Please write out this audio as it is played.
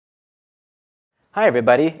Hi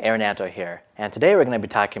everybody, Aaron here, and today we're going to be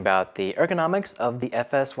talking about the ergonomics of the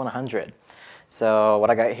FS100. So what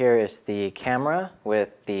I got here is the camera with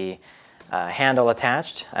the handle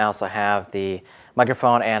attached. I also have the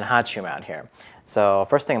microphone and hot shoe mount here. So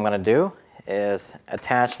first thing I'm going to do is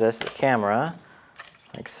attach this to the camera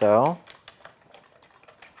like so.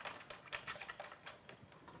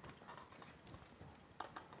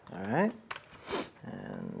 All right,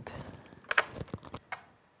 and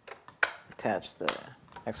attach the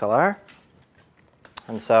XLR.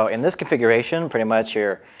 And so in this configuration, pretty much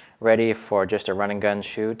you're ready for just a run and gun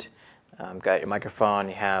shoot. Got your microphone,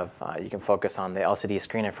 you can focus on the LCD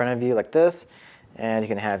screen in front of you like this, and you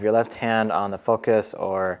can have your left hand on the focus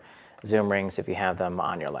or zoom rings if you have them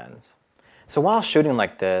on your lens. So while shooting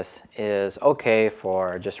like this is okay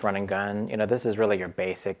for just run and gun, this is really your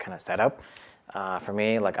basic kind of setup. For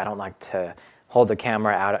me, I don't like to hold the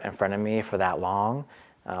camera out in front of me for that long.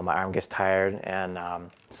 My arm gets tired, and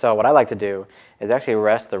so what I like to do is actually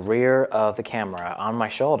rest the rear of the camera on my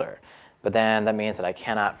shoulder, but then that means that I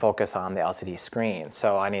cannot focus on the LCD screen,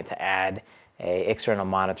 so I need to add an external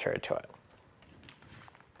monitor to it.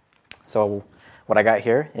 So what I got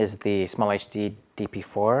here is the Small HD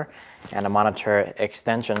DP4 and a monitor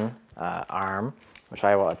extension arm, which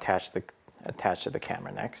I will attach to the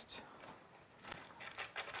camera next.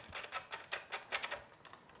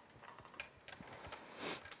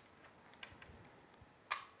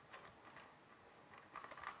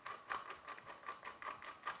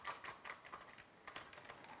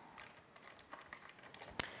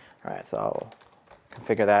 All right, so I'll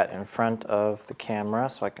configure that in front of the camera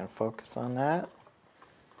so I can focus on that.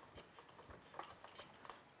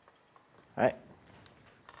 All right.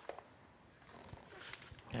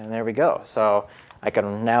 And there we go. So I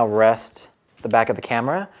can now rest the back of the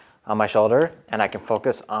camera on my shoulder, and I can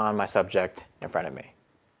focus on my subject in front of me.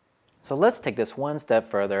 So let's take this one step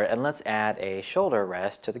further, and let's add a shoulder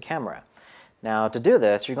rest to the camera. Now to do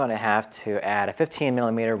this, you're going to have to add a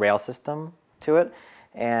 15mm rail system to it.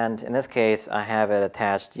 And in this case, I have it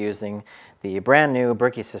attached using the brand new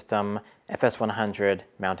Berkey System FS100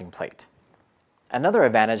 mounting plate. Another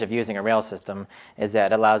advantage of using a rail system is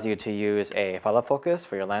that it allows you to use a follow focus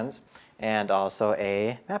for your lens and also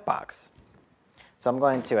a matte box. So I'm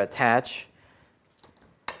going to attach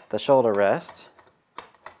the shoulder rest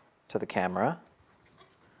to the camera,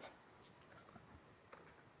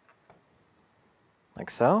 like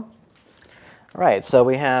so. All right, so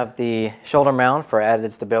we have the shoulder mount for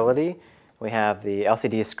added stability. We have the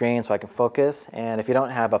LCD screen so I can focus, and if you don't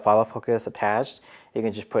have a follow focus attached, you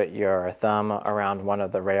can just put your thumb around one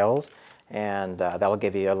of the rails, and that will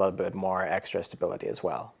give you a little bit more extra stability as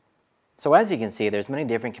well. So as you can see, there's many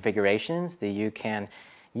different configurations that you can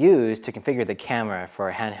use to configure the camera for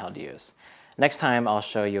handheld use. Next time, I'll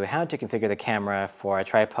show you how to configure the camera for a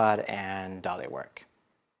tripod and dolly work.